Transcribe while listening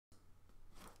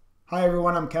Hi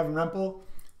everyone, I'm Kevin Rempel,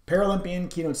 Paralympian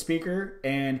keynote speaker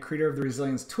and creator of the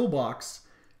Resilience Toolbox.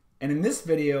 And in this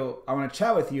video, I want to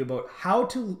chat with you about how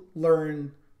to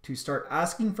learn to start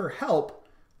asking for help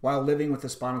while living with a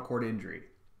spinal cord injury.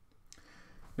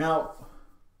 Now,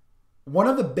 one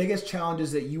of the biggest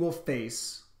challenges that you will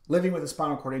face living with a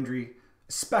spinal cord injury,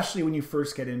 especially when you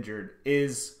first get injured,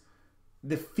 is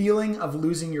the feeling of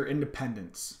losing your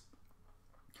independence.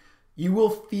 You will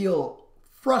feel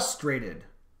frustrated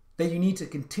that you need to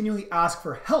continually ask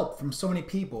for help from so many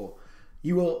people.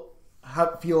 You will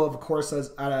feel, of course,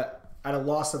 as at a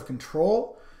loss of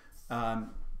control.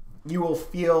 You will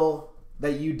feel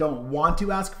that you don't want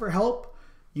to ask for help.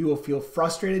 You will feel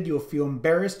frustrated. You will feel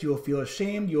embarrassed. You will feel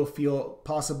ashamed. You will feel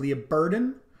possibly a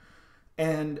burden.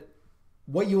 And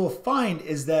what you will find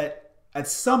is that at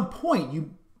some point,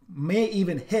 you may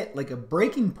even hit like a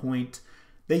breaking point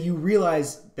that you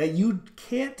realize that you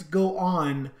can't go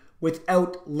on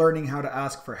without learning how to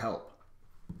ask for help.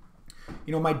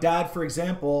 You know, my dad, for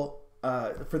example,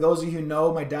 for those of you who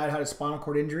know, my dad had a spinal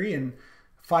cord injury, and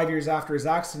 5 years after his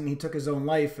accident, he took his own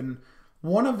life. And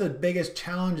one of the biggest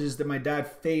challenges that my dad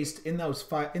faced in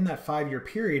that 5 year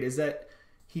period is that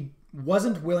he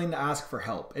wasn't willing to ask for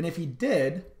help. And if he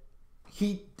did,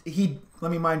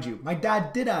 let me mind you, my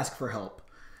dad did ask for help.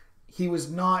 He was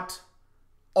not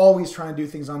always trying to do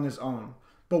things on his own.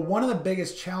 But one of the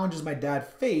biggest challenges my dad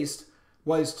faced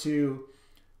was to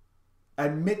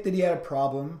admit that he had a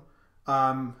problem,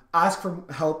 ask for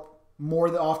help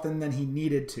more often than he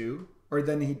needed to, or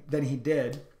than he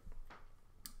did,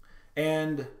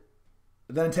 and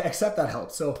then to accept that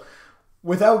help. So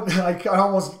without, I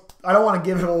don't want to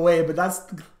give it away, but that's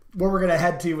where we're going to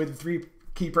head to with the 3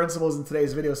 key principles in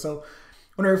today's video. So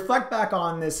when I reflect back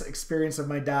on this experience of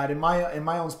my dad and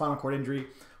my own spinal cord injury,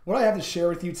 what I have to share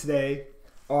with you today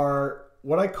are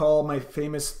what I call my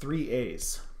famous 3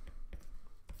 A's.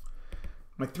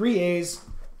 My 3 A's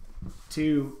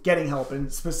to getting help.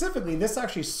 And specifically, this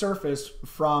actually surfaced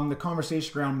from the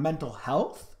conversation around mental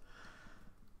health.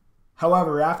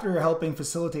 However, after helping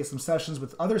facilitate some sessions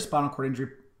with other spinal cord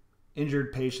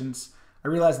injured patients, I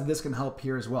realized that this can help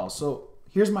here as well. So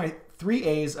here's my 3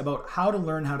 A's about how to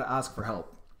learn how to ask for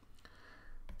help.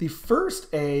 The first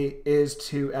A is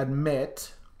to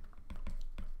admit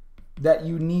that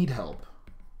you need help.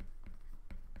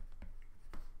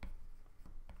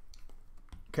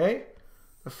 Okay?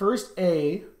 The first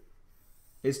A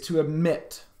is to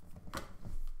admit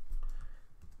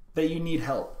that you need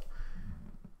help.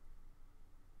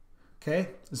 Okay?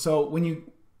 So when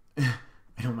you,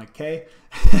 I don't like K.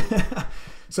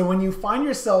 So when you find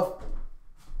yourself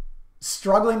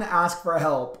struggling to ask for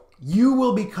help, you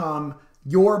will become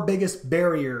your biggest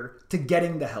barrier to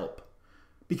getting the help.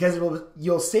 Because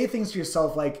you'll say things to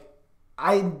yourself like,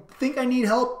 I think I need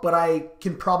help, but I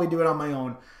can probably do it on my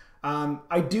own.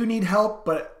 I do need help,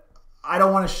 but I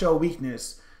don't want to show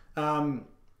weakness. I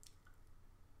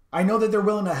know that they're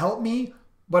willing to help me,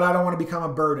 but I don't want to become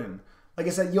a burden. Like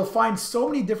I said, you'll find so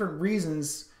many different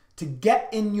reasons to get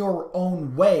in your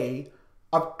own way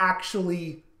of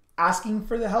actually asking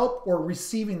for the help or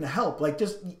receiving the help. Like,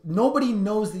 just nobody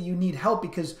knows that you need help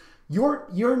because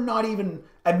you're not even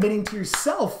admitting to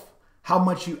yourself how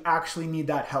much you actually need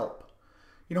that help.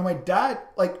 You know, my dad,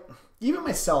 like, even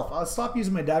myself, I'll stop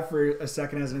using my dad for a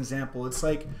second as an example. It's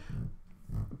like,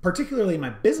 particularly in my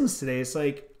business today, it's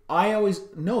like, I always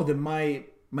know that my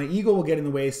ego will get in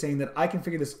the way saying that I can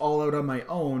figure this all out on my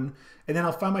own. And then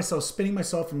I'll find myself spinning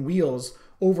myself in wheels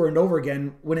over and over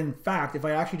again, when in fact, if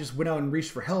I actually just went out and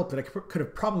reached for help, that I could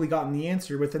have probably gotten the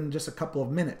answer within just a couple of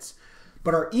minutes.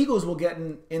 But our egos will get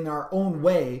in our own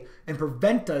way and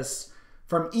prevent us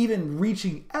from even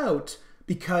reaching out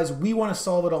because we want to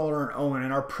solve it all on our own,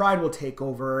 and our pride will take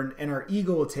over and our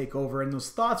ego will take over, and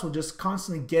those thoughts will just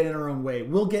constantly get in our own way.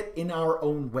 We'll get in our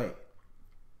own way.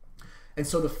 And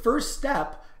so the first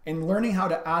step in learning how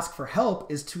to ask for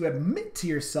help is to admit to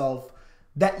yourself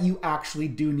that you actually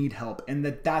do need help and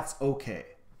that that's okay.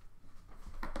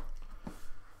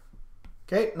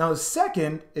 Okay, now the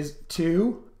second is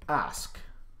to ask.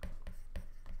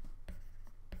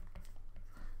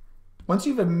 Once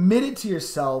you've admitted to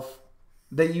yourself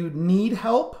that you need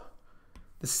help,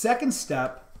 the second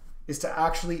step is to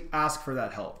actually ask for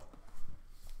that help.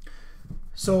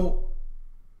 So,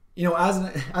 you know, as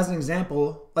an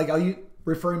example, like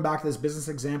referring back to this business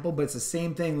example, but it's the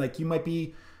same thing. Like, you might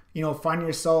be, you know, finding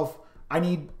yourself, I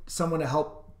need someone to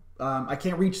help. I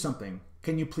can't reach something.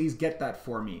 Can you please get that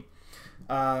for me?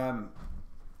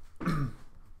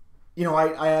 You know,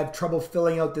 I have trouble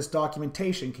filling out this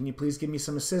documentation. Can you please give me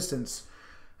some assistance?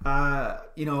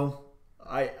 You know,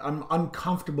 I'm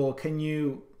uncomfortable. Can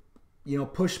you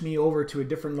push me over to a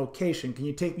different location? Can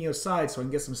you take me outside so I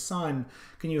can get some sun?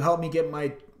 Can you help me get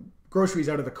my groceries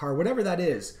out of the car? Whatever that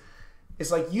is.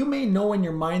 It's like you may know in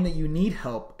your mind that you need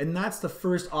help, and that's the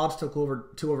first obstacle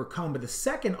to overcome. But the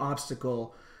second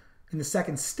obstacle and the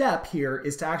second step here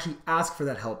is to actually ask for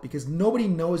that help, because nobody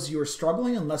knows you're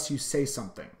struggling unless you say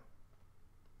something.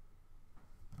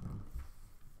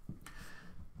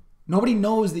 Nobody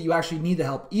knows that you actually need the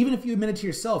help. Even if you admit it to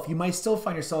yourself, you might still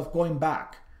find yourself going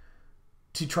back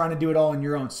to trying to do it all on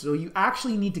your own. So you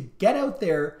actually need to get out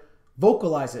there,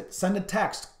 vocalize it, send a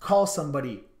text, call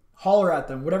somebody, holler at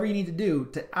them, whatever you need to do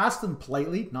to ask them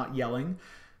politely, not yelling,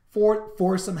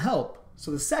 for some help.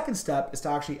 So the second step is to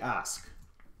actually ask.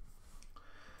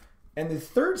 And the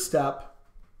third step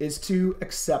is to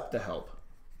accept the help.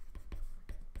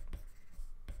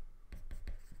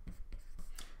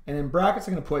 And in brackets,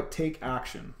 I'm going to put take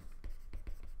action.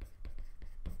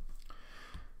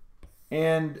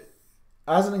 And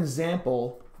as an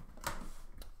example,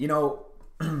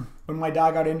 when my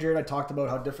dad got injured, I talked about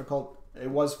how difficult it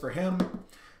was for him.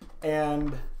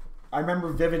 And I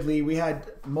remember vividly, we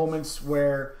had moments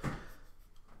where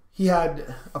he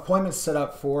had appointments set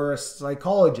up for a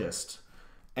psychologist.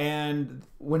 And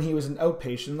when he was an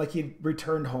outpatient, like he'd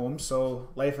returned home, so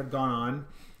life had gone on.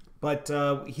 But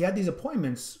he had these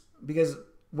appointments because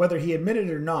whether he admitted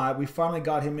it or not, we finally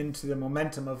got him into the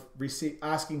momentum of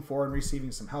asking for and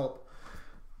receiving some help.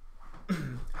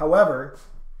 However,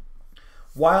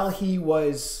 while he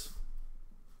was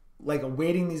like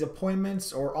awaiting these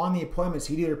appointments or on the appointments,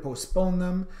 he'd either postpone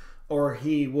them or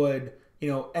he would,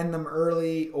 end them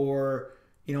early, or,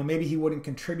 maybe he wouldn't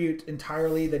contribute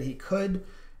entirely that he could.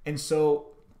 And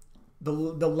so the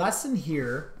lesson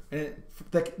here, and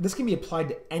this can be applied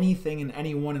to anything and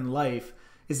anyone in life,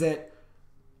 is that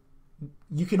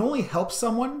you can only help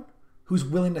someone who's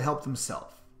willing to help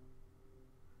themselves.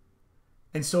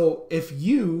 And so if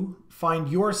you find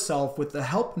yourself with the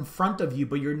help in front of you,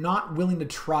 but you're not willing to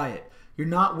try it, you're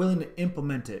not willing to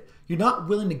implement it, you're not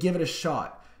willing to give it a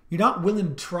shot, you're not willing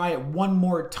to try it one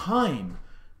more time,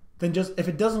 then just if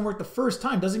it doesn't work the first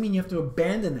time, doesn't mean you have to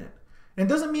abandon it. And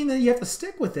it doesn't mean that you have to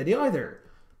stick with it either.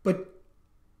 But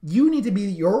you need to be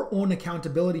your own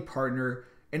accountability partner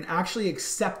and actually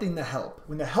accepting the help.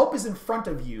 When the help is in front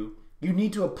of you, you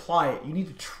need to apply it. You need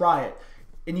to try it.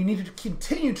 And you need to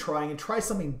continue trying and try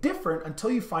something different until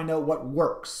you find out what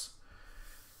works.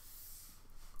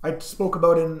 I spoke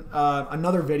about in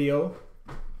another video,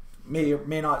 may or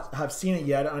may not have seen it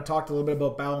yet, and I talked a little bit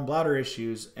about bowel and bladder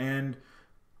issues. And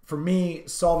for me,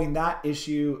 solving that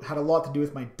issue had a lot to do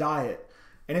with my diet.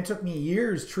 And it took me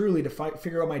years truly to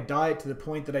figure out my diet to the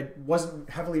point that I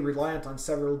wasn't heavily reliant on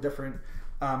several different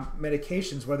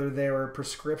medications, whether they were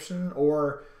prescription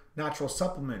or natural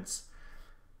supplements.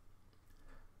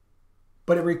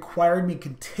 But it required me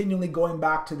continually going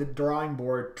back to the drawing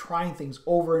board, trying things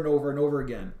over and over and over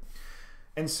again.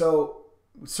 And so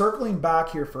circling back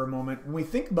here for a moment, when we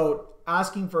think about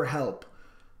asking for help,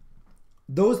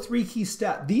 these three key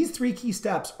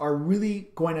steps are really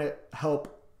going to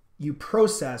help you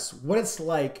process what it's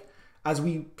like as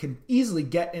we can easily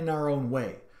get in our own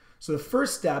way. So the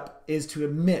first step is to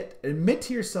admit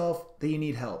to yourself that you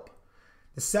need help.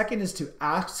 The second is to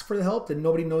ask for the help, that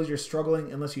nobody knows you're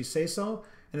struggling unless you say so.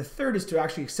 And the third is to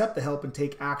actually accept the help and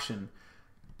take action.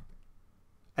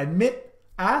 Admit,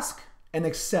 ask, and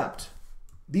accept.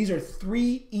 These are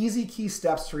three easy key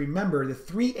steps to remember, the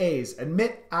 3 A's,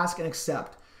 admit, ask, and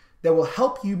accept, that will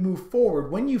help you move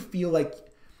forward when you feel like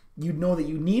you know that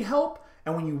you need help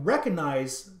and when you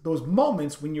recognize those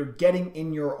moments when you're getting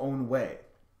in your own way.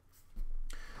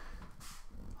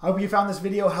 I hope you found this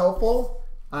video helpful.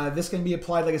 This can be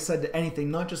applied, like I said, to anything,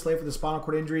 not just life with a spinal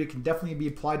cord injury. It can definitely be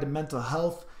applied to mental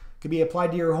health. It can be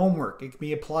applied to your homework. It can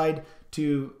be applied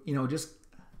to, just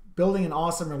building an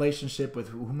awesome relationship with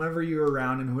whomever you're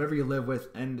around and whoever you live with,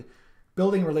 and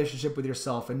building a relationship with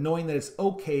yourself and knowing that it's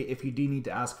okay if you do need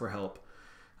to ask for help.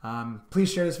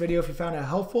 Please share this video if you found it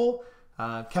helpful.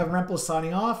 Kevin Rempel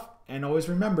signing off, and always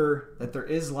remember that there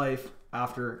is life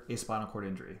after a spinal cord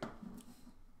injury.